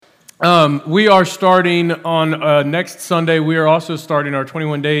We are starting on next Sunday. We are also starting our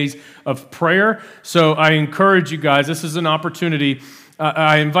 21 days of prayer. So I encourage you guys, this is an opportunity.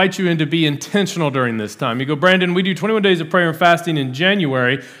 I invite you in to be intentional during this time. You go, Brandon, we do 21 days of prayer and fasting in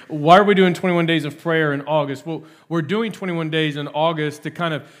January. Why are we doing 21 days of prayer in August? Well, we're doing 21 days in August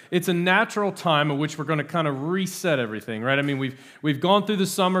to it's a natural time in which we're going to kind of reset everything, right? I mean, we've gone through the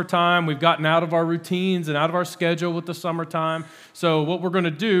summertime. We've gotten out of our routines and out of our schedule with the summertime. So what we're going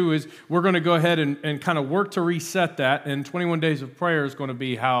to do is we're going to go ahead and kind of work to reset that, and 21 days of prayer is going to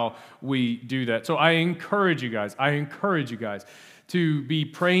be how we do that. So I encourage you guys to be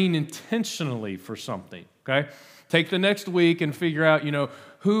praying intentionally for something, okay? Take the next week and figure out,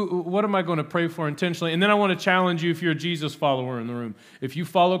 what am I going to pray for intentionally? And then I want to challenge you if you're a Jesus follower in the room. If you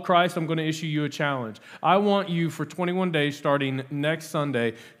follow Christ, I'm going to issue you a challenge. I want you for 21 days starting next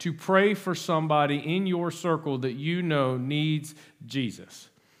Sunday to pray for somebody in your circle that you know needs Jesus.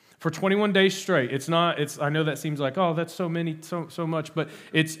 For 21 days straight. I know that seems like, oh, that's so much, but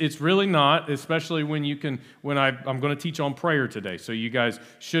it's really not, especially when I'm going to teach on prayer today. So you guys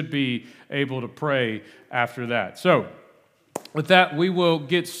should be able to pray after that. So with that, we will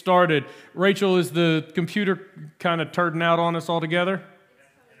get started. Rachel, is the computer kind of turning out on us altogether?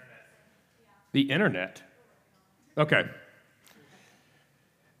 The internet? Okay.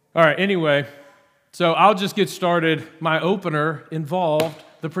 All right, anyway, so I'll just get started. My opener involved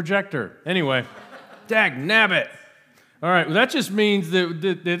the projector. Anyway, dag nabbit. All right, well, that just means that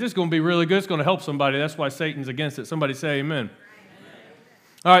this is going to be really good. It's going to help somebody. That's why Satan's against it. Somebody say amen.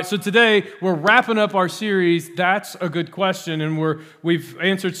 All right, so today we're wrapping up our series, That's a Good Question, and we've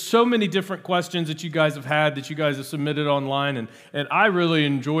answered so many different questions that you guys have had, that you guys have submitted online, and I really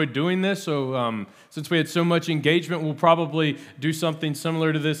enjoyed doing this. So since we had so much engagement, we'll probably do something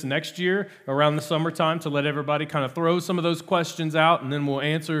similar to this next year around the summertime to let everybody kind of throw some of those questions out, and then we'll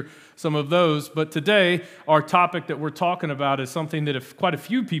answer some of those. But today, our topic that we're talking about is something that quite a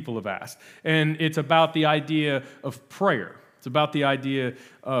few people have asked, and it's about the idea of prayer. It's about the idea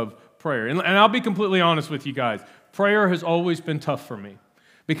of prayer. And I'll be completely honest with you guys. Prayer has always been tough for me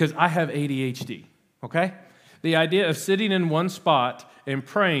because I have ADHD, okay? The idea of sitting in one spot and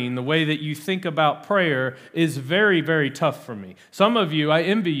praying the way that you think about prayer is very, very tough for me. Some of you, I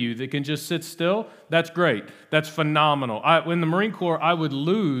envy you that can just sit still. That's great. That's phenomenal. In the Marine Corps, I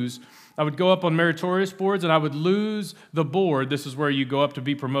would go up on meritorious boards, and I would lose the board. This is where you go up to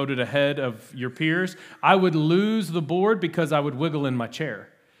be promoted ahead of your peers. I would lose the board because I would wiggle in my chair,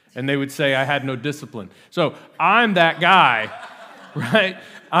 and they would say I had no discipline. So I'm that guy, right?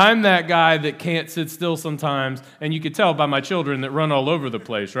 I'm that guy that can't sit still sometimes, and you could tell by my children that run all over the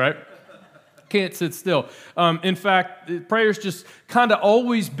place, right? Can't sit still. In fact, prayer's just kind of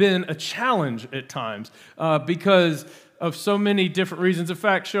always been a challenge at times because of so many different reasons. In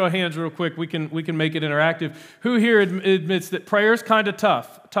fact, show of hands real quick. We can make it interactive. Who here admits that prayer is kind of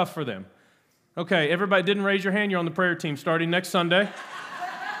tough for them? Okay, everybody didn't raise your hand. You're on the prayer team starting next Sunday.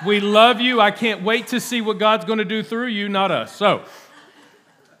 We love you. I can't wait to see what God's going to do through you, not us. So,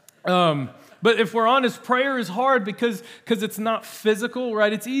 but if we're honest, prayer is hard because it's not physical,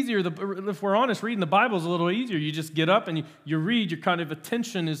 right? It's easier. If we're honest, reading the Bible is a little easier. You just get up and you read. Your kind of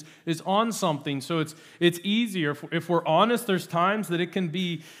attention is on something, so it's easier. If we're honest, there's times that it can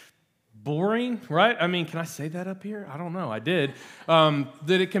be boring, right? I mean, can I say that up here? I don't know. I did.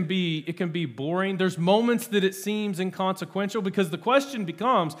 That it can be boring. There's moments that it seems inconsequential because the question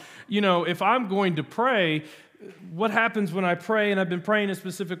becomes, if I'm going to pray, what happens when I pray and I've been praying a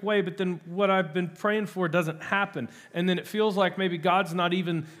specific way, but then what I've been praying for doesn't happen? And then it feels like maybe God's not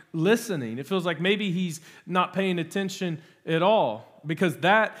even listening. It feels like maybe He's not paying attention at all, because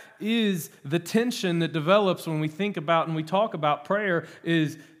that is the tension that develops when we think about and we talk about prayer,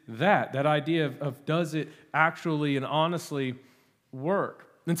 is that idea of does it actually and honestly work?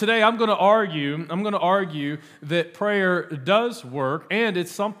 And today I'm going to argue that prayer does work, and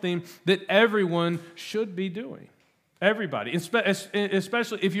it's something that everyone should be doing. Everybody,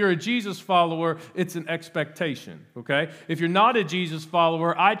 especially if you're a Jesus follower, it's an expectation, okay? If you're not a Jesus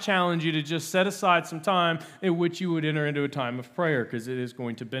follower, I challenge you to just set aside some time in which you would enter into a time of prayer, because it is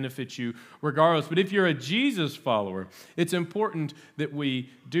going to benefit you regardless. But if you're a Jesus follower, it's important that we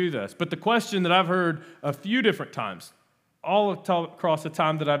do this. But the question that I've heard a few different times, all across the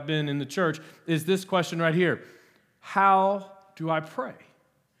time that I've been in the church, is this question right here. How do I pray?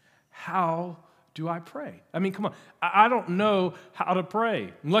 How do I pray? I mean, come on. I don't know how to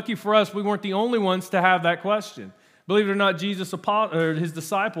pray. Lucky for us, we weren't the only ones to have that question. Believe it or not, Jesus or his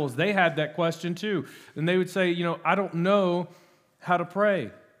disciples, they had that question too. And they would say, I don't know how to pray.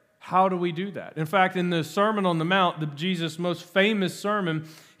 How do we do that? In fact, in the Sermon on the Mount, Jesus' most famous sermon,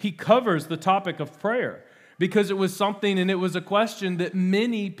 he covers the topic of prayer because it was something and it was a question that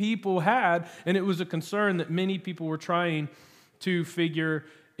many people had, and it was a concern that many people were trying to figure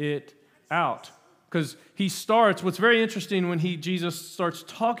it out. Because he starts, what's very interesting when Jesus starts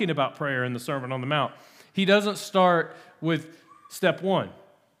talking about prayer in the Sermon on the Mount, he doesn't start with step one.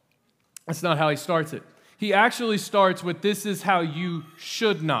 That's not how he starts it. He actually starts with, this is how you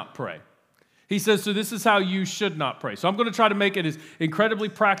should not pray. He says, so this is how you should not pray. So I'm going to try to make it as incredibly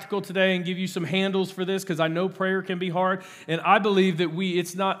practical today and give you some handles for this because I know prayer can be hard. And I believe that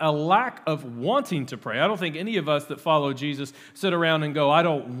it's not a lack of wanting to pray. I don't think any of us that follow Jesus sit around and go, I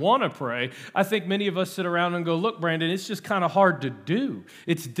don't want to pray. I think many of us sit around and go, look, Brandon, it's just kind of hard to do.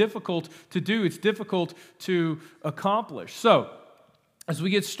 It's difficult to do. It's difficult to accomplish. So, as we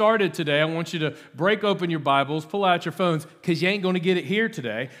get started today, I want you to break open your Bibles, pull out your phones, because you ain't going to get it here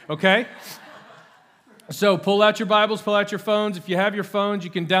today, okay? So pull out your Bibles, pull out your phones. If you have your phones,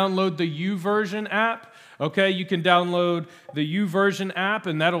 you can download the YouVersion app, okay? You can download the YouVersion app,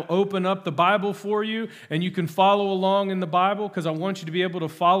 and that'll open up the Bible for you, and you can follow along in the Bible, because I want you to be able to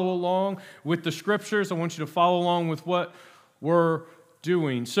follow along with the Scriptures. I want you to follow along with what we're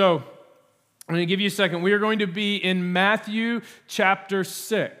doing. So, I'm going to give you a second. We are going to be in Matthew chapter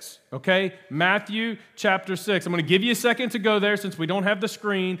 6, okay? Matthew chapter 6. I'm going to give you a second to go there since we don't have the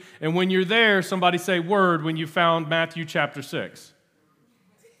screen. And when you're there, somebody say word when you found Matthew chapter 6.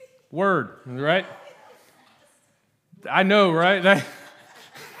 Word, right? I know, right?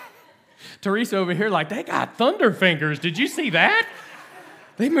 Teresa over here like, they got thunder fingers. Did you see that?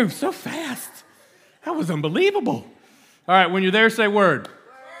 They move so fast. That was unbelievable. All right, when you're there, say word.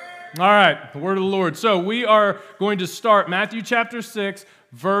 All right, the word of the Lord. So we are going to start Matthew chapter 6,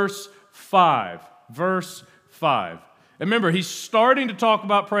 verse 5. Verse 5. And remember, he's starting to talk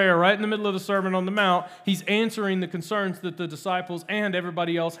about prayer right in the middle of the Sermon on the Mount. He's answering the concerns that the disciples and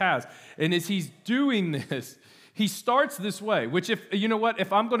everybody else has. And as he's doing this, he starts this way, which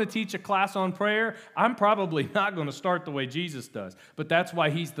if I'm going to teach a class on prayer, I'm probably not going to start the way Jesus does. But that's why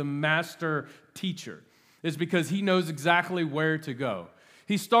he's the master teacher, is because he knows exactly where to go.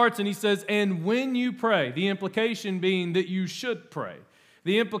 He starts and he says, and when you pray, the implication being that you should pray.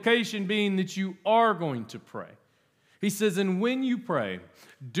 The implication being that you are going to pray. He says, and when you pray,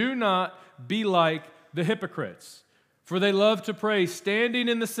 do not be like the hypocrites, for they love to pray standing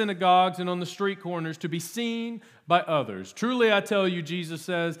in the synagogues and on the street corners to be seen by others. Truly I tell you, Jesus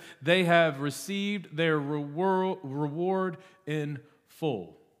says, they have received their reward in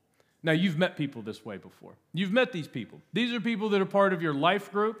full. Now, you've met people this way before. You've met these people. These are people that are part of your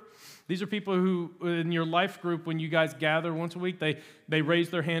life group. These are people who, in your life group, when you guys gather once a week, they raise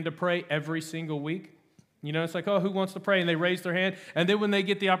their hand to pray every single week. You know, it's like, oh, who wants to pray? And they raise their hand. And then when they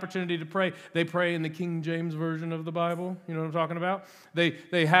get the opportunity to pray, they pray in the King James Version of the Bible. You know what I'm talking about?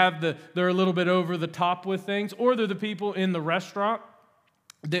 They're a little bit over the top with things. Or they're the people in the restaurant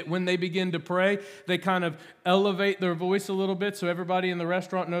that when they begin to pray, they kind of elevate their voice a little bit so everybody in the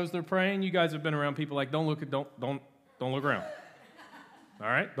restaurant knows they're praying. You guys have been around people like, don't look around. All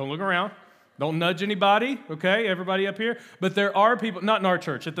right? Don't look around. Don't nudge anybody, okay? Everybody up here. But there are people, not in our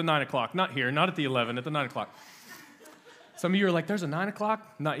church, at the 9 o'clock, not here, not at the 11, at the 9 o'clock. Some of you are like, there's a 9 o'clock?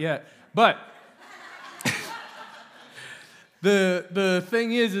 Not yet. But the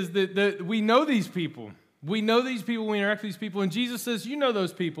thing is that we know these people. We know these people, we interact with these people, and Jesus says, you know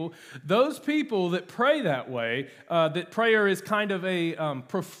those people that pray that way, that prayer is kind of a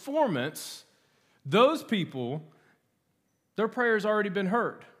performance, those people, their prayer has already been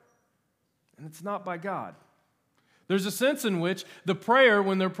heard, and it's not by God. There's a sense in which the prayer,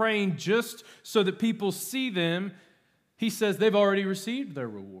 when they're praying just so that people see them, he says they've already received their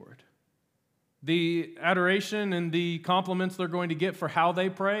reward. The adoration and the compliments they're going to get for how they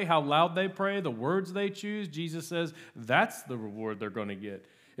pray, how loud they pray, the words they choose, Jesus says that's the reward they're going to get.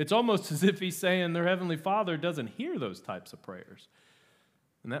 It's almost as if he's saying their Heavenly Father doesn't hear those types of prayers.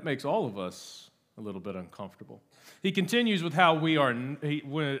 And that makes all of us a little bit uncomfortable. He continues with how we are,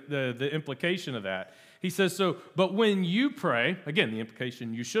 the implication of that. He says, but when you pray, again, the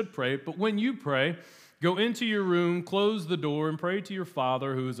implication you should pray, but when you pray, go into your room, close the door, and pray to your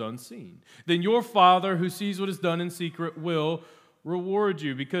Father who is unseen. Then your Father who sees what is done in secret will reward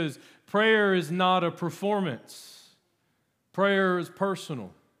you, because prayer is not a performance. Prayer is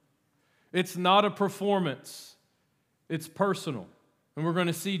personal. It's not a performance. It's personal. And we're going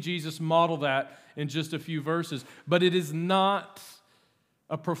to see Jesus model that in just a few verses. But it is not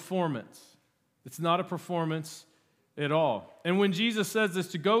a performance. It's not a performance. at all. And when Jesus says this,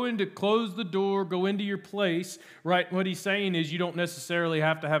 to close the door, go into your place, right, what he's saying is you don't necessarily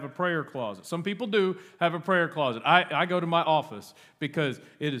have to have a prayer closet. Some people do have a prayer closet. I go to my office because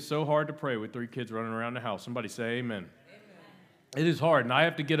it is so hard to pray with 3 kids running around the house. Somebody say amen. It is hard, and I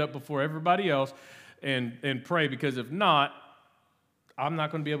have to get up before everybody else and pray, because if not, I'm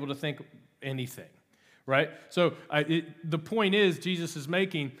not going to be able to think anything, right? So the point is Jesus is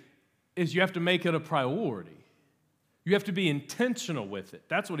making is you have to make it a priority. You have to be intentional with it.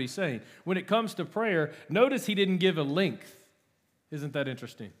 That's what he's saying. When it comes to prayer, notice he didn't give a length. Isn't that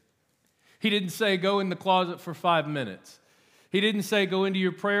interesting? He didn't say go in the closet for 5 minutes. He didn't say go into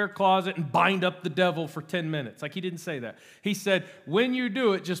your prayer closet and bind up the devil for 10 minutes. Like, he didn't say that. He said when you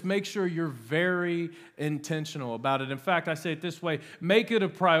do it, just make sure you're very intentional about it. In fact, I say it this way, make it a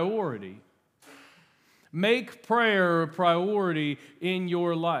priority. Make prayer a priority in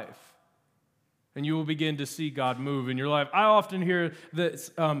your life, and you will begin to see God move in your life. I often hear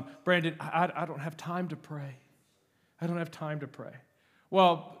that, Brandon, I don't have time to pray. I don't have time to pray.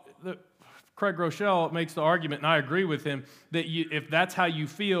 Well, Craig Rochelle makes the argument, and I agree with him, that if that's how you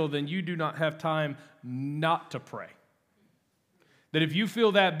feel, then you do not have time not to pray. That if you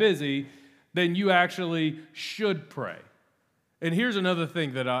feel that busy, then you actually should pray. And here's another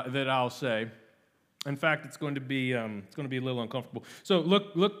thing that I'll say. In fact, it's going to be a little uncomfortable. So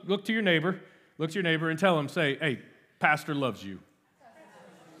look to your neighbor. Look to your neighbor and tell him, say, hey, Pastor loves you.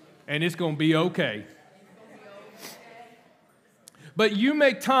 And it's going to be okay. But you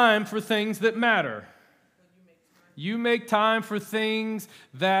make time for things that matter. You make time for things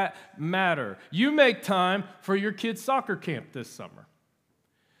that matter. You make time for your kids' soccer camp this summer.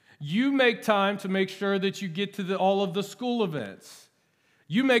 You make time to make sure that you get to all of the school events.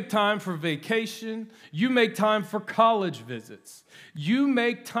 You make time for vacation. You make time for college visits. You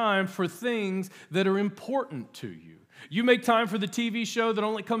make time for things that are important to you. You make time for the TV show that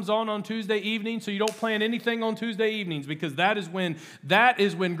only comes on Tuesday evening, so you don't plan anything on Tuesday evenings, because that is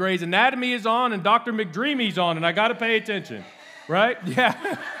when Grey's Anatomy is on and Dr. McDreamy's on, and I got to pay attention, right?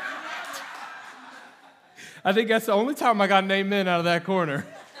 Yeah. I think that's the only time I got an amen out of that corner.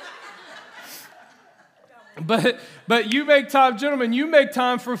 But you make time, gentlemen, you make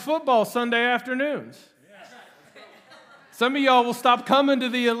time for football Sunday afternoons. Some of y'all will stop coming to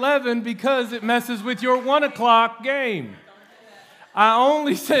the 11 because it messes with your 1 o'clock game. I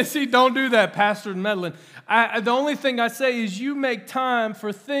only say, see, don't do that, Pastor Medlin. The only thing I say is you make time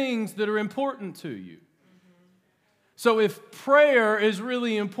for things that are important to you. So if prayer is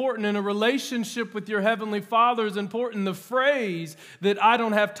really important and a relationship with your Heavenly Father is important, the phrase that I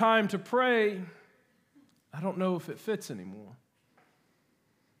don't have time to pray, I don't know if it fits anymore.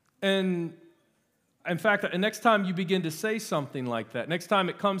 And in fact, next time you begin to say something like that, next time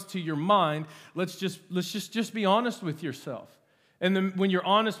it comes to your mind, let's just be honest with yourself. And then when you're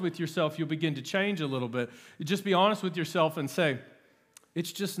honest with yourself, you'll begin to change a little bit. Just be honest with yourself and say,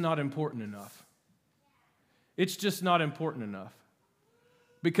 it's just not important enough. It's just not important enough.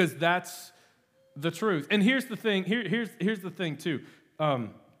 Because that's the truth. And here's the thing, here's the thing too.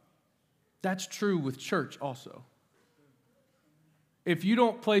 That's true with church also. If you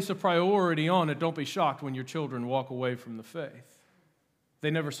don't place a priority on it, don't be shocked when your children walk away from the faith.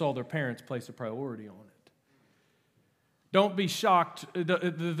 They never saw their parents place a priority on it. Don't be shocked.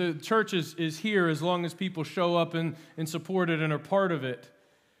 The church is here as long as people show up and support it and are part of it.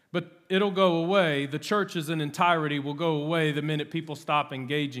 But it'll go away. The church as an entirety will go away the minute people stop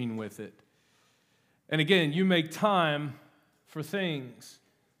engaging with it. And again, you make time for things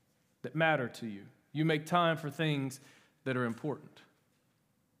that matter to you. You make time for things that are important.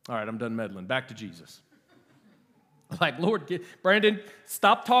 All right, I'm done meddling. Back to Jesus. Like, Lord, Brandon,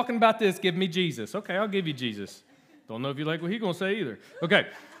 stop talking about this. Give me Jesus. Okay, I'll give you Jesus. Don't know if you like what he's going to say either. Okay,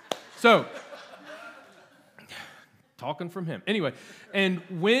 so, talking from him. Anyway, and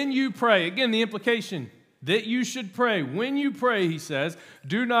when you pray, again, the implication that you should pray. When you pray, he says,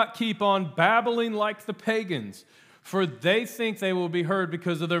 do not keep on babbling like the pagans, for they think they will be heard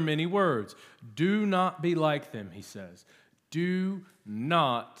because of their many words. Do not be like them, he says. Do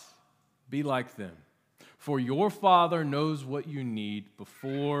not be like them, for your Father knows what you need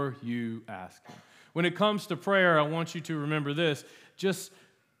before you ask him. When it comes to prayer, I want you to remember this. Just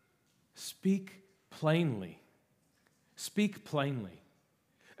speak plainly. Speak plainly.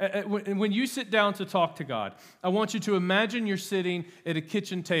 When you sit down to talk to God, I want you to imagine you're sitting at a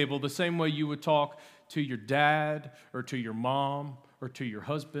kitchen table the same way you would talk to your dad or to your mom or to your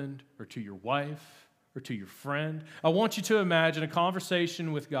husband or to your wife or to your friend. I want you to imagine a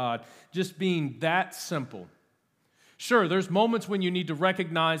conversation with God just being that simple. Sure, there's moments when you need to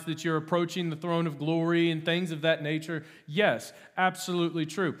recognize that you're approaching the throne of glory and things of that nature. Yes, absolutely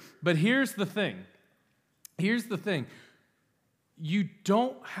true. But here's the thing. Here's the thing. You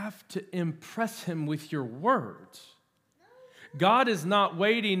don't have to impress him with your words. God is not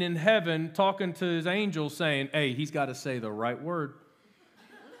waiting in heaven talking to his angels saying, hey, he's got to say the right word.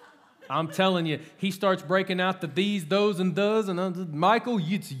 I'm telling you, he starts breaking out the these, those, and does, and Michael,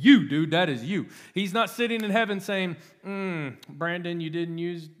 it's you, dude. That is you. He's not sitting in heaven saying, Brandon, you didn't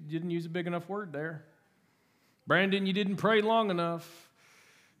use a big enough word there. Brandon, you didn't pray long enough.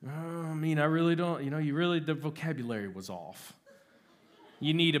 I really don't, the vocabulary was off.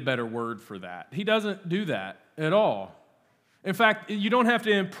 You need a better word for that. He doesn't do that at all. In fact, you don't have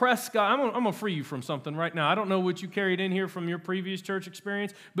to impress God. I'm going to free you from something right now. I don't know what you carried in here from your previous church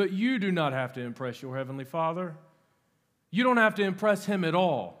experience, but you do not have to impress your Heavenly Father. You don't have to impress him at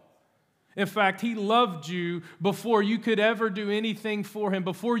all. In fact, he loved you before you could ever do anything for him,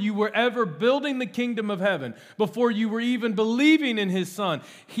 before you were ever building the kingdom of heaven, before you were even believing in his Son.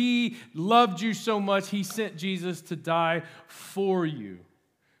 He loved you so much, he sent Jesus to die for you.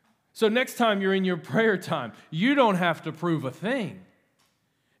 So next time you're in your prayer time, you don't have to prove a thing.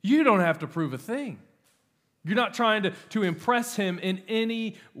 You don't have to prove a thing. You're not trying to impress him in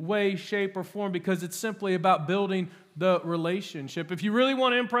any way, shape, or form because it's simply about building the relationship. If you really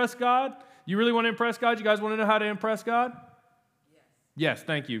want to impress God, you guys want to know how to impress God? Yes,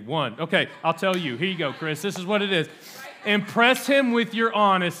 thank you. One. Okay, I'll tell you. Here you go, Chris. This is what it is. Impress him with your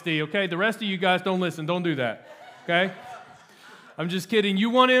honesty, okay? The rest of you guys don't listen. Don't do that, okay? I'm just kidding.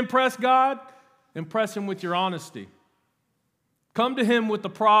 You want to impress God? Impress him with your honesty. Come to him with the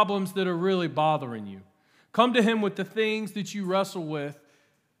problems that are really bothering you. Come to him with the things that you wrestle with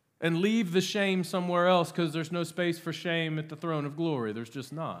and leave the shame somewhere else because there's no space for shame at the throne of glory. There's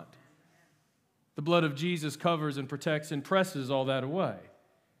just not. The blood of Jesus covers and protects and presses all that away.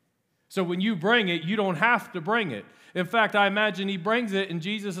 So when you bring it, you don't have to bring it. In fact, I imagine he brings it and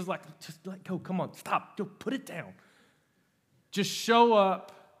Jesus is like, just let go. Come on, stop. Put it down. Just show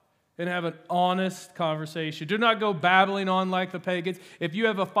up and have an honest conversation. Do not go babbling on like the pagans. If you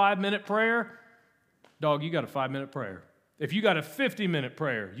have a 5-minute prayer, dog, you got a 5-minute prayer. If you got a 50-minute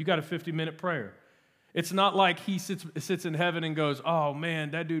prayer, you got a 50-minute prayer. It's not like he sits in heaven and goes, oh,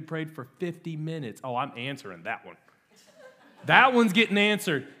 man, that dude prayed for 50 minutes. Oh, I'm answering that one. That one's getting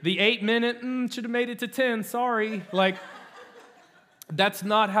answered. The 8-minute, should have made it to 10, sorry. That's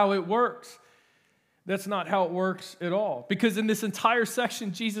not how it works. That's not how it works at all. Because in this entire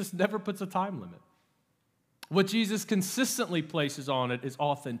section, Jesus never puts a time limit. What Jesus consistently places on it is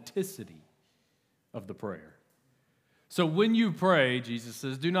authenticity of the prayer. So when you pray, Jesus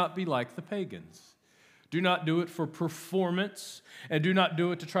says, do not be like the pagans. Do not do it for performance, and do not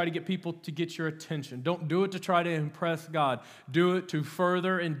do it to try to get people to get your attention. Don't do it to try to impress God. Do it to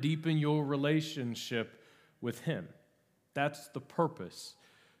further and deepen your relationship with him. That's the purpose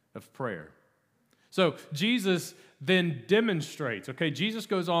of prayer. So Jesus then demonstrates, Jesus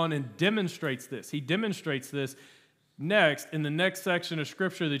goes on and demonstrates this. He demonstrates this next in the next section of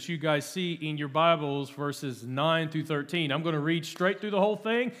Scripture that you guys see in your Bibles, verses 9 through 13. I'm going to read straight through the whole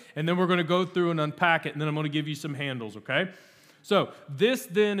thing, and then we're going to go through and unpack it, and then I'm going to give you some handles, okay? So this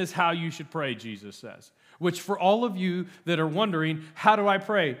then is how you should pray, Jesus says, which for all of you that are wondering, how do I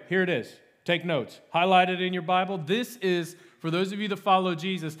pray? Here it is. Take notes. Highlight it in your Bible. This is, for those of you that follow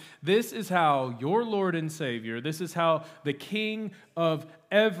Jesus, this is how your Lord and Savior, this is how the King of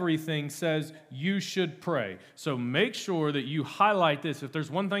everything says you should pray. So make sure that you highlight this. If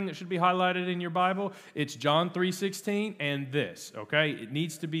there's one thing that should be highlighted in your Bible, it's John 3:16 and this, okay? It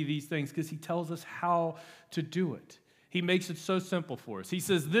needs to be these things because he tells us how to do it. He makes it so simple for us. He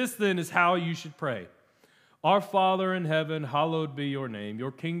says, this then is how you should pray. Our Father in heaven, hallowed be your name.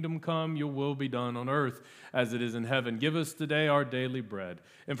 Your kingdom come, your will be done on earth as it is in heaven. Give us today our daily bread,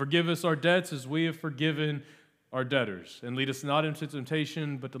 and forgive us our debts as we have forgiven our debtors. And lead us not into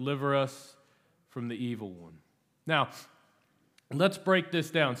temptation, but deliver us from the evil one. Now, let's break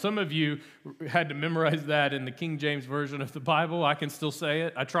this down. Some of you had to memorize that in the King James Version of the Bible. I can still say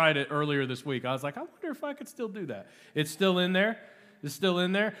it. I tried it earlier this week. I was like, I wonder if I could still do that. It's still in there. It's still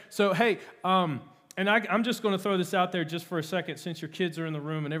in there. So, hey, and I'm just going to throw this out there just for a second since your kids are in the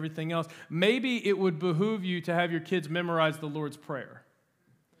room and everything else. Maybe it would behoove you to have your kids memorize the Lord's Prayer.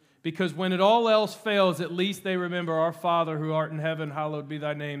 Because when it all else fails, at least they remember, our Father who art in heaven, hallowed be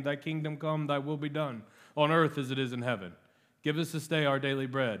thy name. Thy kingdom come, thy will be done on earth as it is in heaven. Give us this day our daily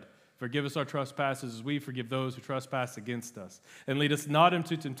bread. Forgive us our trespasses as we forgive those who trespass against us. And lead us not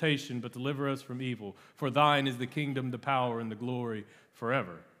into temptation, but deliver us from evil. For thine is the kingdom, the power, and the glory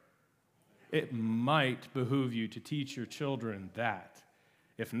forever. it might behoove you to teach your children that.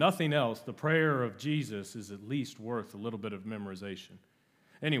 If nothing else, the prayer of Jesus is at least worth a little bit of memorization.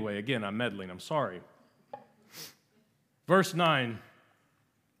 Anyway, again, I'm meddling. I'm sorry. Verse 9,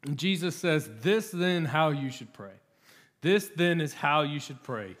 Jesus says, this then how you should pray. This then is how you should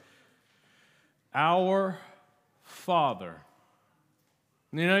pray. Our Father.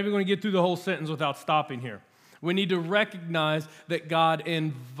 You're not even going to get through the whole sentence without stopping here. We need to recognize that God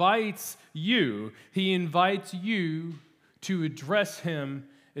invites you. He invites you to address him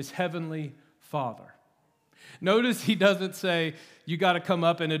as Heavenly Father. Notice he doesn't say you got to come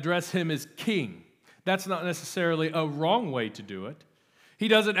up and address him as King. That's not necessarily a wrong way to do it. He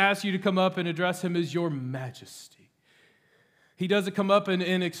doesn't ask you to come up and address him as your majesty. He doesn't come up and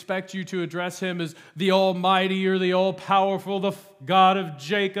expect you to address him as the Almighty or the All-Powerful, the God of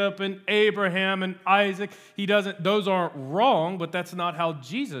Jacob and Abraham and Isaac. He doesn't, those aren't wrong, but that's not how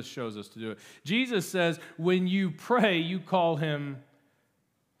Jesus shows us to do it. Jesus says, when you pray, you call him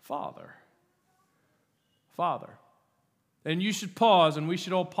Father. Father. And you should pause, and we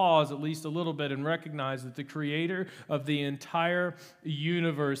should all pause at least a little bit and recognize that the creator of the entire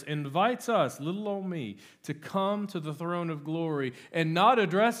universe invites us, little old me, to come to the throne of glory and not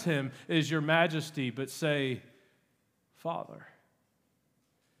address him as your majesty, but say, Father.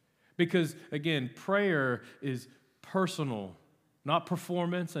 Because, again, prayer is personal, not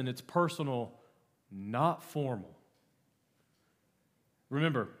performance, and it's personal, not formal.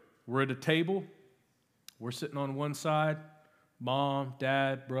 Remember, we're at a table. We're sitting on one side. Mom,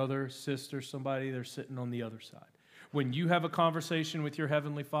 dad, brother, sister, somebody, they're sitting on the other side. When you have a conversation with your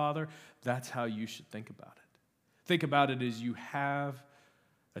Heavenly Father, that's how you should think about it. Think about it as you have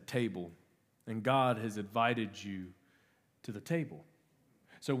a table, and God has invited you to the table.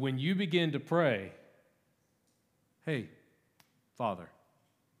 So when you begin to pray, hey, Father.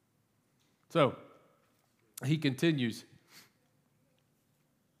 So he continues,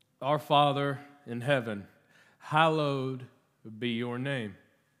 our Father in heaven, hallowed be your name.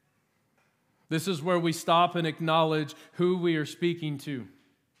 This is where we stop and acknowledge who we are speaking to.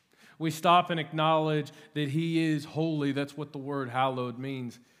 We stop and acknowledge that he is holy. That's what the word hallowed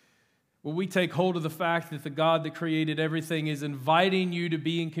means. When we take hold of the fact that the God that created everything is inviting you to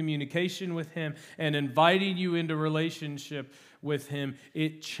be in communication with him and inviting you into relationship with him,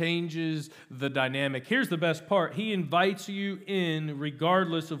 it changes the dynamic. Here's the best part. He invites you in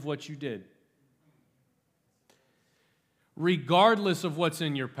regardless of what you did. Regardless of what's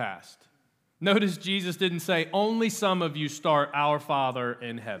in your past. Notice Jesus didn't say, only some of you start our Father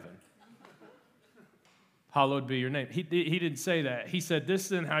in heaven. Hallowed be your name. He didn't say that. He said, this is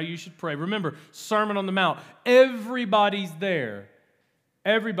then how you should pray. Remember, Sermon on the Mount. Everybody's there.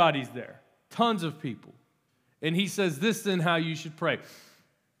 Everybody's there. Tons of people. And he says, this is then how you should pray.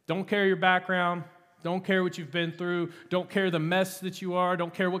 Don't care your background. Don't care what you've been through. Don't care the mess that you are.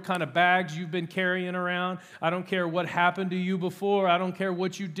 Don't care what kind of bags you've been carrying around. I don't care what happened to you before. I don't care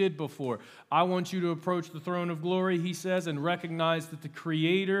what you did before. I want you to approach the throne of glory, he says, and recognize that the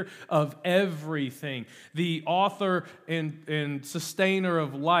creator of everything, the author and sustainer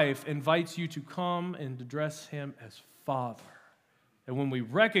of life, invites you to come and address him as Father. And when we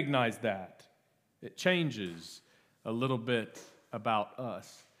recognize that, it changes a little bit about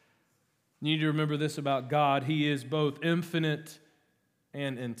us. You need to remember this about God. He is both infinite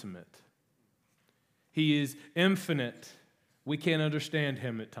and intimate. He is infinite. We can't understand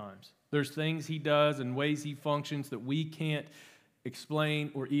him at times. There's things he does and ways he functions that we can't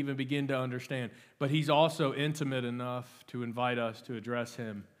explain or even begin to understand. But he's also intimate enough to invite us to address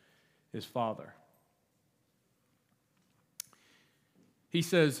him as Father. He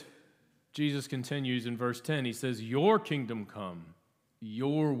says, Jesus continues in verse 10, he says, your kingdom come,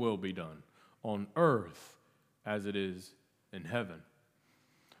 your will be done on earth as it is in heaven.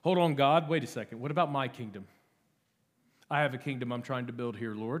 Hold on, God. Wait a second. What about my kingdom? I have a kingdom I'm trying to build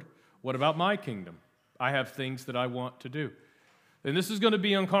here, Lord. What about my kingdom? I have things that I want to do. And this is going to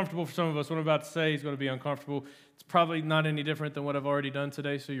be uncomfortable for some of us. What I'm about to say is going to be uncomfortable. It's probably not any different than what I've already done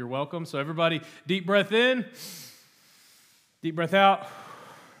today, so you're welcome. So everybody, deep breath in, deep breath out.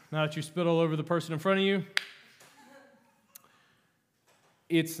 Now that you spit all over the person in front of you.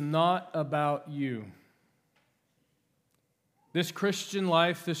 It's not about you. This Christian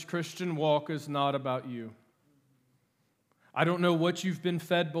life, this Christian walk is not about you. I don't know what you've been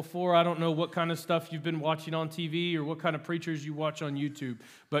fed before. I don't know what kind of stuff you've been watching on TV or what kind of preachers you watch on YouTube.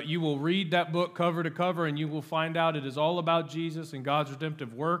 But you will read that book cover to cover and you will find out it is all about Jesus and God's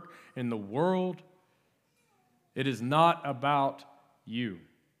redemptive work in the world. It is not about you.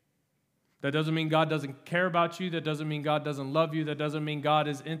 That doesn't mean God doesn't care about you. That doesn't mean God doesn't love you. That doesn't mean God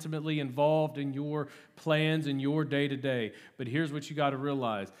is intimately involved in your plans and your day-to-day. But here's what you got to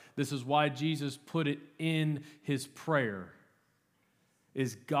realize. This is why Jesus put it in his prayer.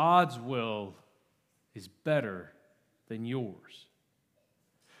 Is God's will is better than yours.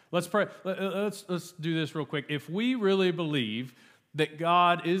 Let's pray. Let's do this real quick. If we really believe that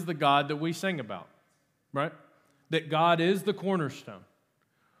God is the God that we sing about, right? That God is the cornerstone.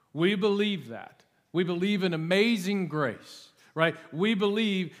 We believe that. We believe in amazing grace, right? We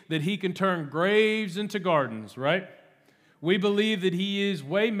believe that he can turn graves into gardens, right? We believe that he is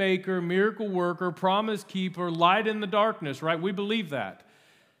way maker, miracle worker, promise keeper, light in the darkness, right? We believe that.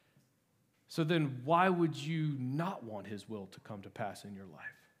 So then why would you not want his will to come to pass in your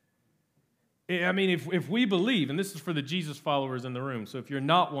life? I mean, if we believe, and this is for the Jesus followers in the room, so if you're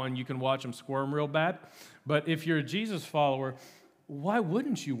not one, you can watch them squirm real bad. But if you're a Jesus follower, why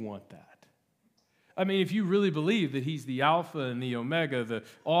wouldn't you want that? I mean, if you really believe that he's the Alpha and the Omega, the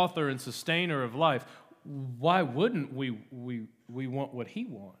author and sustainer of life, why wouldn't we want what he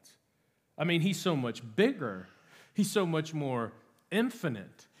wants? I mean, he's so much bigger. He's so much more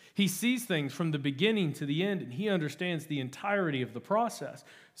infinite. He sees things from the beginning to the end, and he understands the entirety of the process.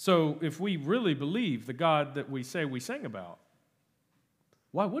 So if we really believe the God that we say we sing about,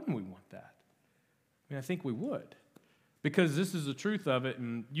 why wouldn't we want that? I mean, I think we would. Because this is the truth of it,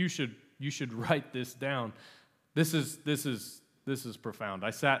 and you should write this down. This is profound. I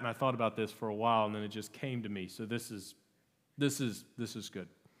sat and I thought about this for a while, and then it just came to me. So this is good.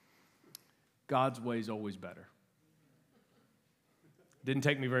 God's way is always better. Didn't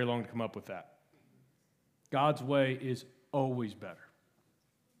take me very long to come up with that. God's way is always better.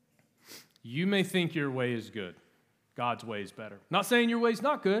 You may think your way is good. God's way is better. Not saying your way is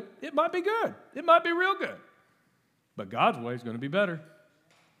not good. It might be good. It might be real good. But God's way is going to be better.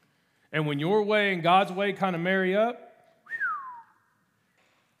 And when your way and God's way kind of marry up,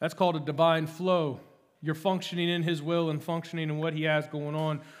 that's called a divine flow. You're functioning in his will and functioning in what he has going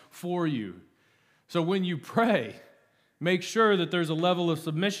on for you. So when you pray, make sure that there's a level of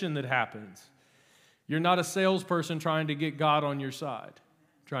submission that happens. You're not a salesperson trying to get God on your side,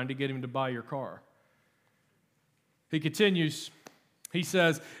 trying to get him to buy your car. He continues, he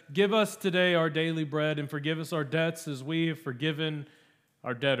says, give us today our daily bread and forgive us our debts as we have forgiven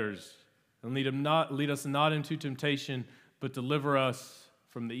our debtors. And lead us not into temptation, but deliver us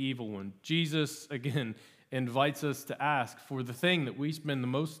from the evil one. Jesus, again, invites us to ask for the thing that we spend the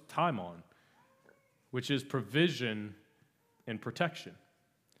most time on, which is provision and protection.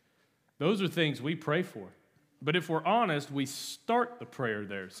 Those are things we pray for. But if we're honest, we start the prayer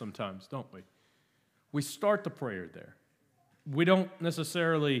there sometimes, don't we? We start the prayer there. We don't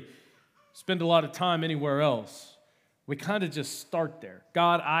necessarily spend a lot of time anywhere else. We kind of just start there.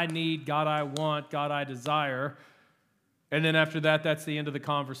 God, I need, God, I want, God, I desire. And then after that, that's the end of the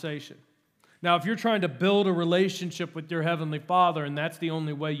conversation. Now, if you're trying to build a relationship with your Heavenly Father and that's the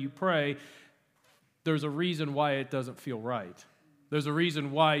only way you pray, there's a reason why it doesn't feel right. There's a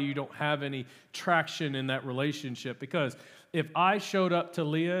reason why you don't have any traction in that relationship. Because if I showed up to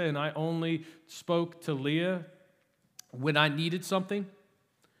Leah and I only spoke to Leah when I needed something,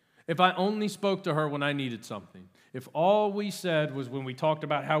 if I only spoke to her when I needed something, if all we said was when we talked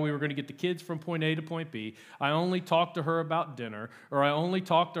about how we were going to get the kids from point A to point B, I only talked to her about dinner, or I only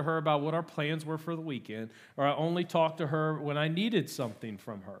talked to her about what our plans were for the weekend, or I only talked to her when I needed something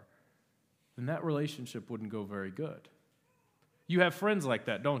from her, then that relationship wouldn't go very good. You have friends like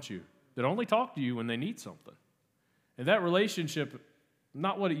that, don't you? That only talk to you when they need something. And that relationship,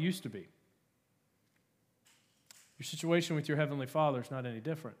 not what it used to be. Your situation with your Heavenly Father is not any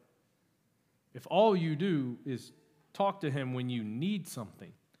different. If all you do is talk to him when you need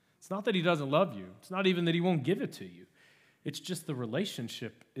something, it's not that he doesn't love you. It's not even that he won't give it to you. It's just the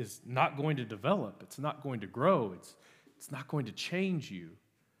relationship is not going to develop. It's not going to grow. It's not going to change you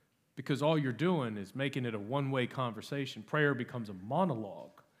because all you're doing is making it a one-way conversation. Prayer becomes a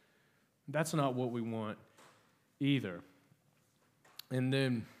monologue. That's not what we want either. And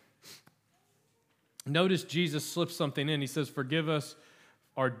then notice Jesus slips something in. He says, forgive us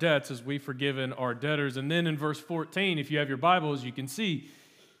our debts as we've forgiven our debtors. And then in verse 14, if you have your Bibles, you can see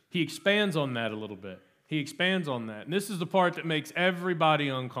he expands on that a little bit. He expands on that. And this is the part that makes everybody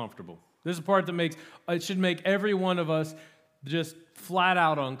uncomfortable. This is the part that it should make every one of us just flat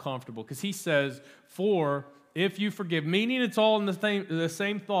out uncomfortable. Because he says, for if you forgive, meaning it's all in the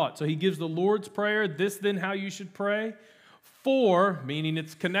same thought. So he gives the Lord's Prayer, this then how you should pray. For, meaning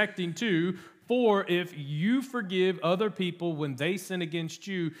it's connecting to, For if you forgive other people when they sin against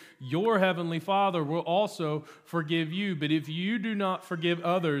you, your heavenly Father will also forgive you. But if you do not forgive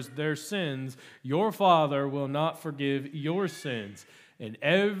others their sins, your Father will not forgive your sins. And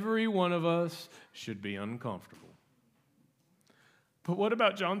every one of us should be uncomfortable. But what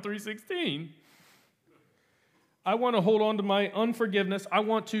about John 3:16? I want to hold on to my unforgiveness. I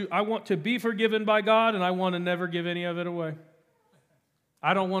want to be forgiven by God, and I want to never give any of it away.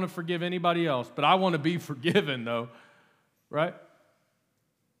 I don't want to forgive anybody else, but I want to be forgiven, though, right?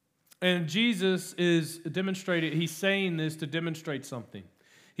 And Jesus is demonstrating, he's saying this to demonstrate something.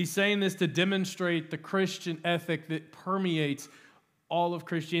 He's saying this to demonstrate the Christian ethic that permeates all of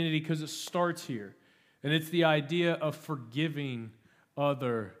Christianity, because it starts here. And it's the idea of forgiving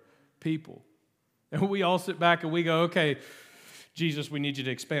other people. And we all sit back and we go, okay, Jesus, we need you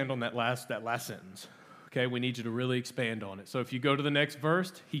to expand on that last sentence. Okay, we need you to really expand on it. So if you go to the next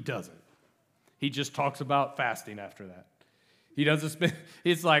verse, he doesn't. He just talks about fasting after that. He doesn't spend,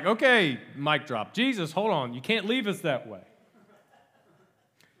 it's like, okay, mic drop. Jesus, hold on, you can't leave us that way.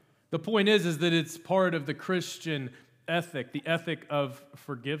 The point is that it's part of the Christian ethic, the ethic of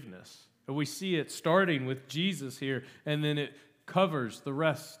forgiveness. And we see it starting with Jesus here, and then it covers the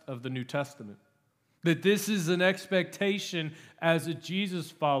rest of the New Testament. That this is an expectation as a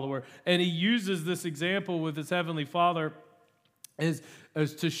Jesus follower. And he uses this example with his heavenly Father as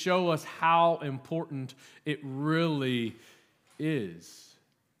to show us how important it really is.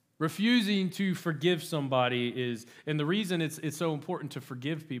 Refusing to forgive somebody is, and the reason it's so important to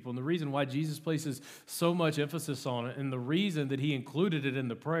forgive people, and the reason why Jesus places so much emphasis on it, and the reason that he included it in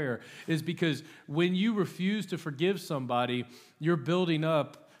the prayer, is because when you refuse to forgive somebody, you're building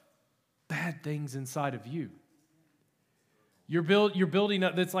up bad things inside of you. You're building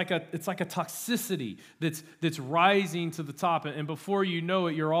up. It's like a toxicity that's rising to the top, and before you know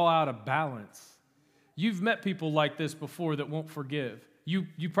it, you're all out of balance. You've met people like this before that won't forgive.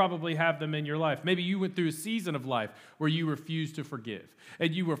 You probably have them in your life. Maybe you went through a season of life where you refused to forgive,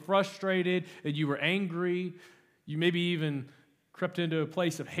 and you were frustrated, and you were angry. You maybe even crept into a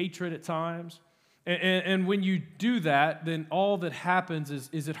place of hatred at times. And when you do that, then all that happens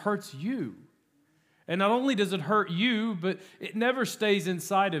is it hurts you. And not only does it hurt you, but it never stays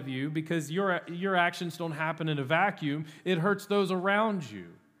inside of you, because your actions don't happen in a vacuum. It hurts those around you.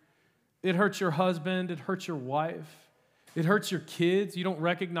 It hurts your husband. It hurts your wife. It hurts your kids. You don't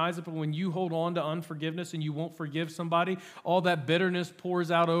recognize it, but when you hold on to unforgiveness and you won't forgive somebody, all that bitterness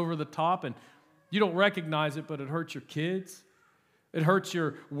pours out over the top, and you don't recognize it, but it hurts your kids. It hurts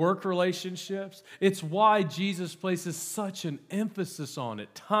your work relationships. It's why Jesus places such an emphasis on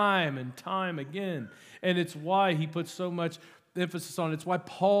it time and time again. And it's why he puts so much emphasis on it. It's why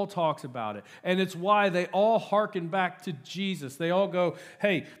Paul talks about it. And it's why they all hearken back to Jesus. They all go,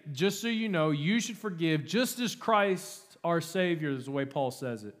 hey, just so you know, you should forgive just as Christ, our Savior, is the way Paul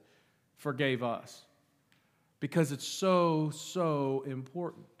says it, forgave us. Because it's so, so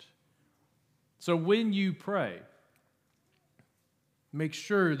important. So when you pray, make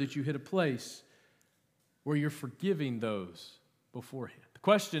sure that you hit a place where you're forgiving those beforehand. The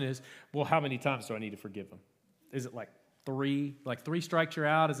question is, well, how many times do I need to forgive them? Is it like three? Like 3 strikes you're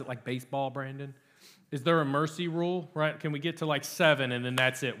out? Is it like baseball, Brandon? Is there a mercy rule, right? Can we get to like 7 and then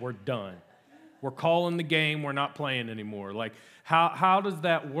that's it? We're done. We're calling the game. We're not playing anymore. Like, how does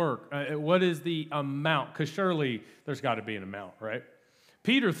that work? What is the amount? Because surely there's got to be an amount, right?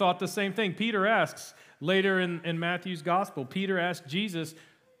 Peter thought the same thing. Peter asks later in Matthew's gospel, Peter asked Jesus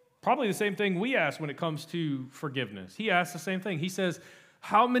probably the same thing we ask when it comes to forgiveness. He asks the same thing. He says,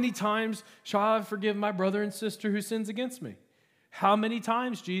 how many times shall I forgive my brother and sister who sins against me? How many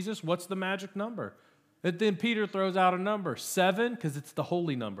times, Jesus? What's the magic number? And then Peter throws out a number, 7, because it's the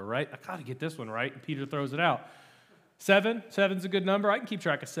holy number, right? I got to get this one right. And Peter throws it out. 7? 7's a good number. I can keep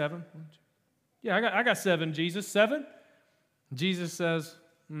track of 7. Yeah, I got 7, Jesus. 7? Jesus says,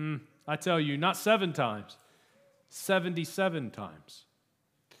 I tell you, not 7 times, 77 times.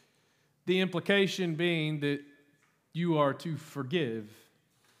 The implication being that you are to forgive,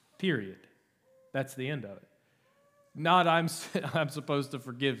 period. That's the end of it. Not I'm supposed to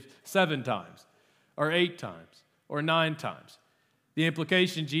forgive 7 times, or 8 times, or 9 times. The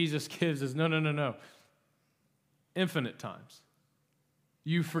implication Jesus gives is no. Infinite times.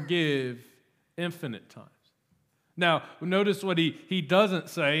 You forgive infinite times. Now, notice what he doesn't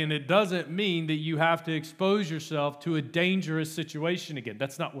say, and it doesn't mean that you have to expose yourself to a dangerous situation again.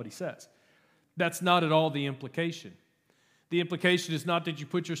 That's not what he says. That's not at all the implication. The implication is not that you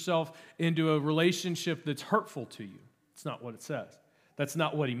put yourself into a relationship that's hurtful to you. It's not what it says. That's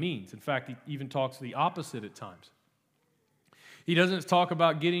not what he means. In fact, he even talks the opposite at times. He doesn't talk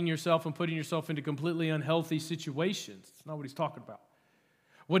about getting yourself and putting yourself into completely unhealthy situations. That's not what he's talking about.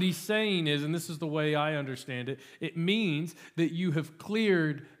 What he's saying is, and this is the way I understand it, it means that you have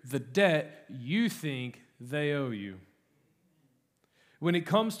cleared the debt you think they owe you. When it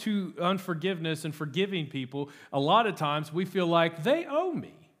comes to unforgiveness and forgiving people, a lot of times we feel like they owe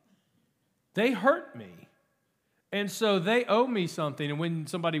me. They hurt me. And so they owe me something. And when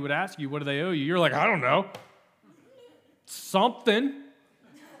somebody would ask you, what do they owe you? You're like, I don't know. Something.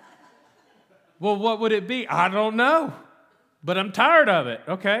 Well, what would it be? I don't know. But I'm tired of it,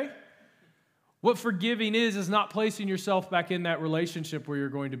 okay? What forgiving is not placing yourself back in that relationship where you're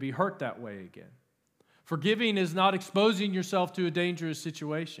going to be hurt that way again. Forgiving is not exposing yourself to a dangerous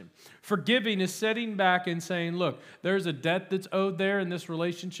situation. Forgiving is sitting back and saying, look, there's a debt that's owed there in this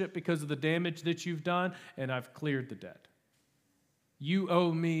relationship because of the damage that you've done, and I've cleared the debt. You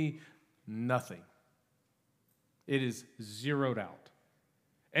owe me nothing. It is zeroed out.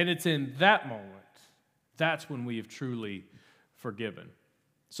 And it's in that moment, that's when we have truly forgiven.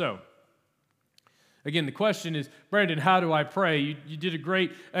 So, again, the question is, Brandon, how do I pray? You did a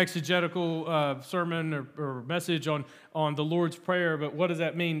great exegetical sermon or message on the Lord's Prayer, but what does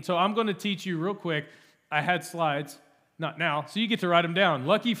that mean? So I'm going to teach you real quick. I had slides, not now, so you get to write them down.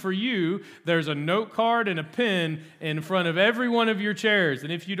 Lucky for you, there's a note card and a pen in front of every one of your chairs,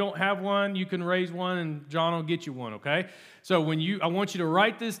 and if you don't have one, you can raise one, and John will get you one, okay? So I want you to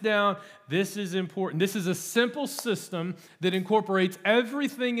write this down. This is important. This is a simple system that incorporates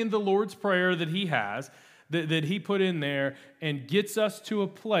everything in the Lord's Prayer that he has, that he put in there, and gets us to a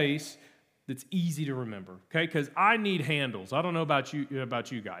place that's easy to remember, okay? Because I need handles. I don't know about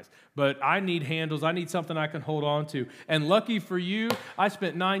you guys, but I need handles. I need something I can hold on to. And lucky for you, I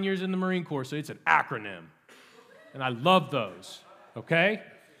spent 9 years in the Marine Corps, so it's an acronym. And I love those, okay?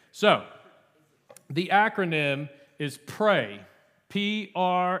 So, the acronym is P.R.A.Y,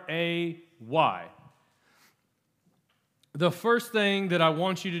 P.R.A.Y. The first thing that I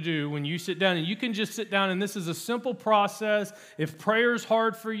want you to do when you sit down, and you can just sit down, and this is a simple process. If prayer is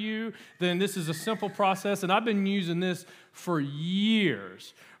hard for you, then this is a simple process, and I've been using this for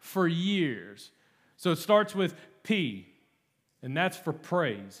years. So it starts with P, and that's for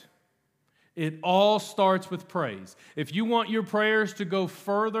praise. It all starts with praise. If you want your prayers to go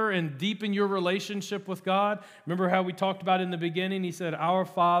further and deepen your relationship with God, remember how we talked about in the beginning? He said, Our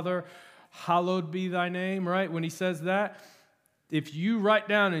Father, hallowed be thy name, right? When he says that, if you write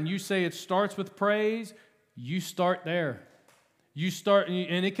down and you say it starts with praise, you start there. You start,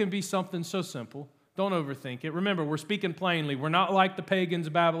 and it can be something so simple. Don't overthink it. Remember, we're speaking plainly. We're not like the pagans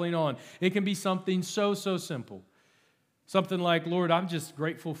babbling on. It can be something so simple. Something like, Lord, I'm just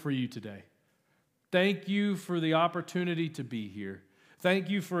grateful for you today. Thank you for the opportunity to be here. Thank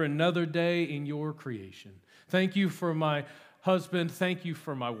you for another day in your creation. Thank you for my husband. Thank you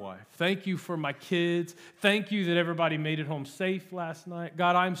for my wife. Thank you for my kids. Thank you that everybody made it home safe last night.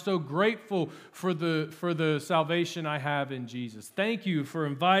 God, I'm so grateful for the salvation I have in Jesus. Thank you for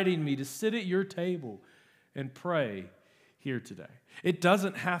inviting me to sit at your table and pray here today. It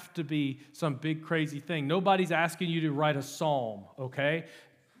doesn't have to be some big crazy thing. Nobody's asking you to write a psalm, okay?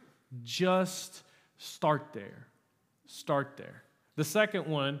 Just start there. Start there. The second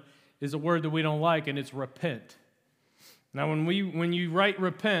one is a word that we don't like, and it's repent. Now, when you write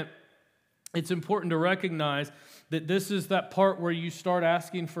repent, it's important to recognize that this is that part where you start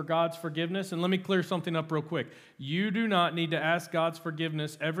asking for God's forgiveness. And let me clear something up real quick. You do not need to ask God's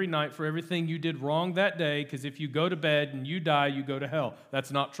forgiveness every night for everything you did wrong that day, because if you go to bed and you die, you go to hell.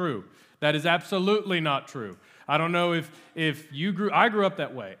 That's not true. That is absolutely not true. I don't know if you I grew up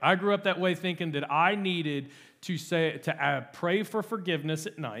that way. I grew up that way thinking that I needed to pray for forgiveness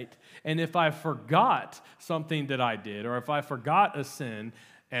at night, and if I forgot something that I did, or if I forgot a sin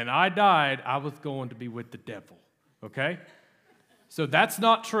and I died, I was going to be with the devil, okay? So that's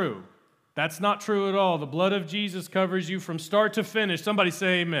not true. That's not true at all. The blood of Jesus covers you from start to finish. Somebody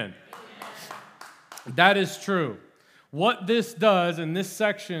say amen. That is true. What this does in this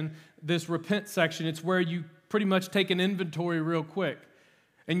section, this repent section, it's where you pretty much take an inventory real quick.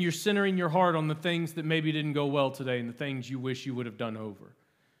 And you're centering your heart on the things that maybe didn't go well today and the things you wish you would have done over.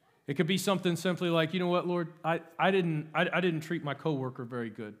 It could be something simply like, you know what, Lord, I didn't treat my coworker very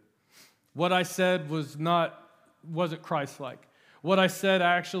good. What I said wasn't Christ-like. What I said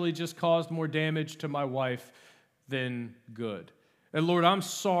actually just caused more damage to my wife than good. And Lord, I'm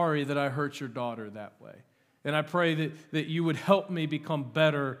sorry that I hurt your daughter that way. And I pray that you would help me become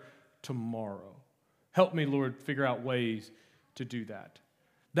better tomorrow. Help me, Lord, figure out ways to do that.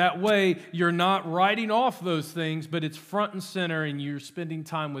 That way, you're not writing off those things, but it's front and center, and you're spending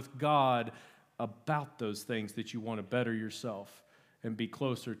time with God about those things that you want to better yourself and be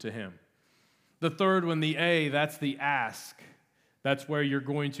closer to Him. The third one, the A, that's the ask. That's where you're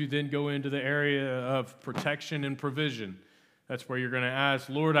going to then go into the area of protection and provision. That's where you're going to ask,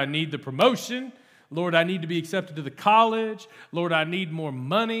 Lord, I need the promotion. Lord, I need to be accepted to the college. Lord, I need more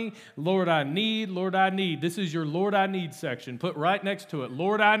money. Lord, I need. Lord, I need. This is your Lord, I need section. Put right next to it,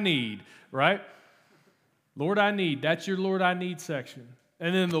 Lord, I need, right? Lord, I need. That's your Lord, I need section.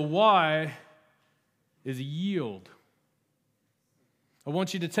 And then the Y is yield. I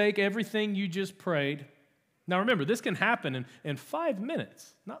want you to take everything you just prayed. Now remember, this can happen in 5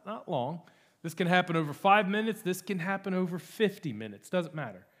 minutes, not long. This can happen over 5 minutes. This can happen over 50 minutes. Doesn't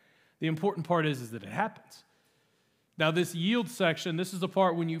matter. The important part is that it happens. Now this yield section, this is the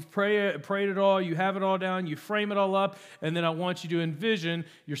part when you've prayed it all, you have it all down, you frame it all up, and then I want you to envision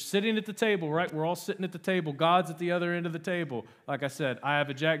you're sitting at the table, right? We're all sitting at the table. God's at the other end of the table. Like I said, I have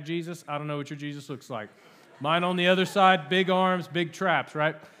a Jack Jesus. I don't know what your Jesus looks like. Mine on the other side, big arms, big traps,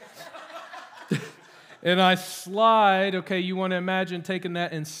 right? And I slide, okay, you want to imagine taking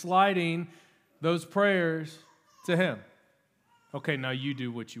that and sliding those prayers to Him. Okay, now you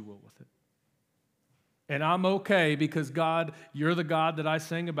do what you will with it. And I'm okay because God, you're the God that I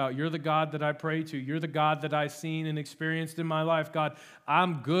sing about. You're the God that I pray to. You're the God that I've seen and experienced in my life. God,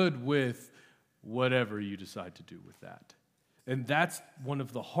 I'm good with whatever you decide to do with that. And that's one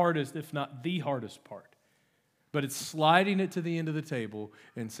of the hardest, if not the hardest part. But it's sliding it to the end of the table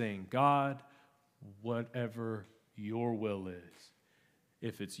and saying, God, whatever your will is.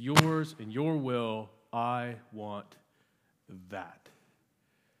 If it's yours and your will, I want that.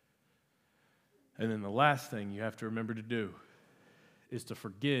 And then the last thing you have to remember to do is to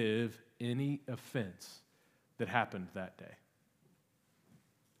forgive any offense that happened that day.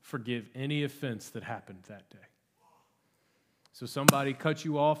 Forgive any offense that happened that day. So somebody cut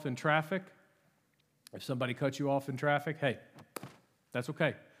you off in traffic. If somebody cut you off in traffic, hey, that's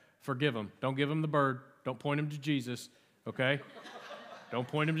okay. Forgive them. Don't give them the bird. Don't point them to Jesus, okay? Don't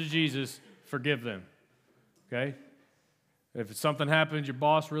point them to Jesus. Forgive them, okay? If something happens, your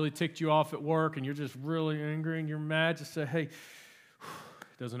boss really ticked you off at work and you're just really angry and you're mad, just say, hey,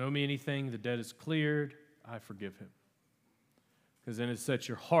 he doesn't owe me anything. The debt is cleared. I forgive him. Because then it sets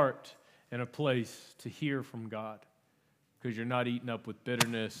your heart in a place to hear from God because you're not eaten up with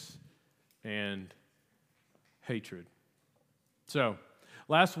bitterness and hatred. So,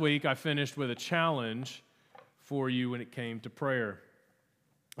 last week I finished with a challenge for you when it came to prayer.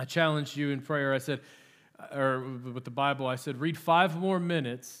 I challenged you in prayer. I said, or with the Bible, I said, read 5 more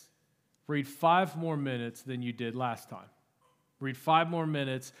minutes. Read 5 more minutes than you did last time. Read 5 more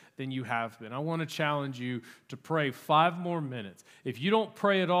minutes than you have been. I want to challenge you to pray 5 more minutes. If you don't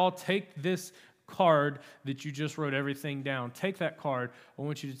pray at all, take this card that you just wrote everything down. Take that card. I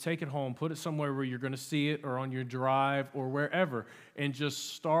want you to take it home, put it somewhere where you're going to see it or on your drive or wherever, and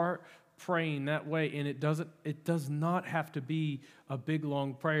just start praying that way. And it does not have to be a big,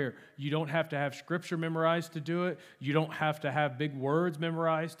 long prayer. You don't have to have scripture memorized to do it. You don't have to have big words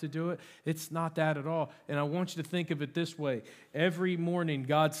memorized to do it. It's not that at all. And I want you to think of it this way. Every morning,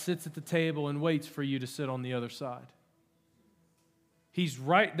 God sits at the table and waits for you to sit on the other side. He's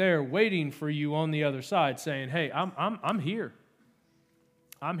right there waiting for you on the other side saying, hey, I'm here.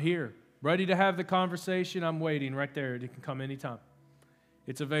 I'm here. Ready to have the conversation. I'm waiting right there. It can come anytime.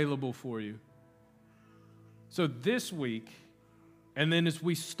 It's available for you. So this week, and then as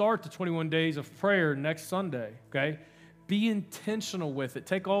we start the 21 days of prayer next Sunday, okay, be intentional with it.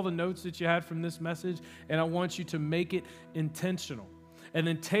 Take all the notes that you had from this message, and I want you to make it intentional. And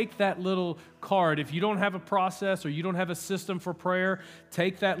then take that little card. If you don't have a process or you don't have a system for prayer,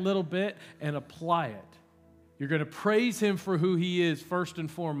 take that little bit and apply it. You're going to praise Him for who He is first and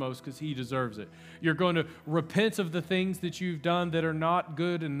foremost because He deserves it. You're going to repent of the things that you've done that are not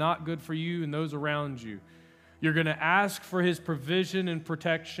good and not good for you and those around you. You're going to ask for His provision and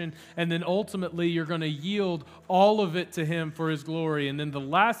protection, and then ultimately you're going to yield all of it to Him for His glory. And then the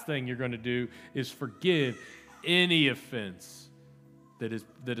last thing you're going to do is forgive any offense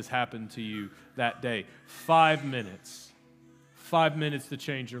that has happened to you that day. 5 minutes. 5 minutes to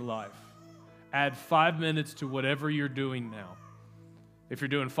change your life. Add 5 minutes to whatever you're doing now. If you're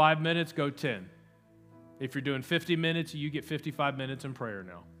doing 5 minutes, go 10. If you're doing 50 minutes, you get 55 minutes in prayer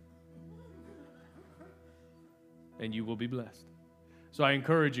now. And you will be blessed. So I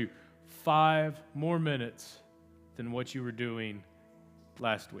encourage you, 5 more minutes than what you were doing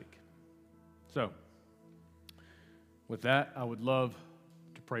last week. So, with that, I would love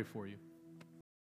to pray for you.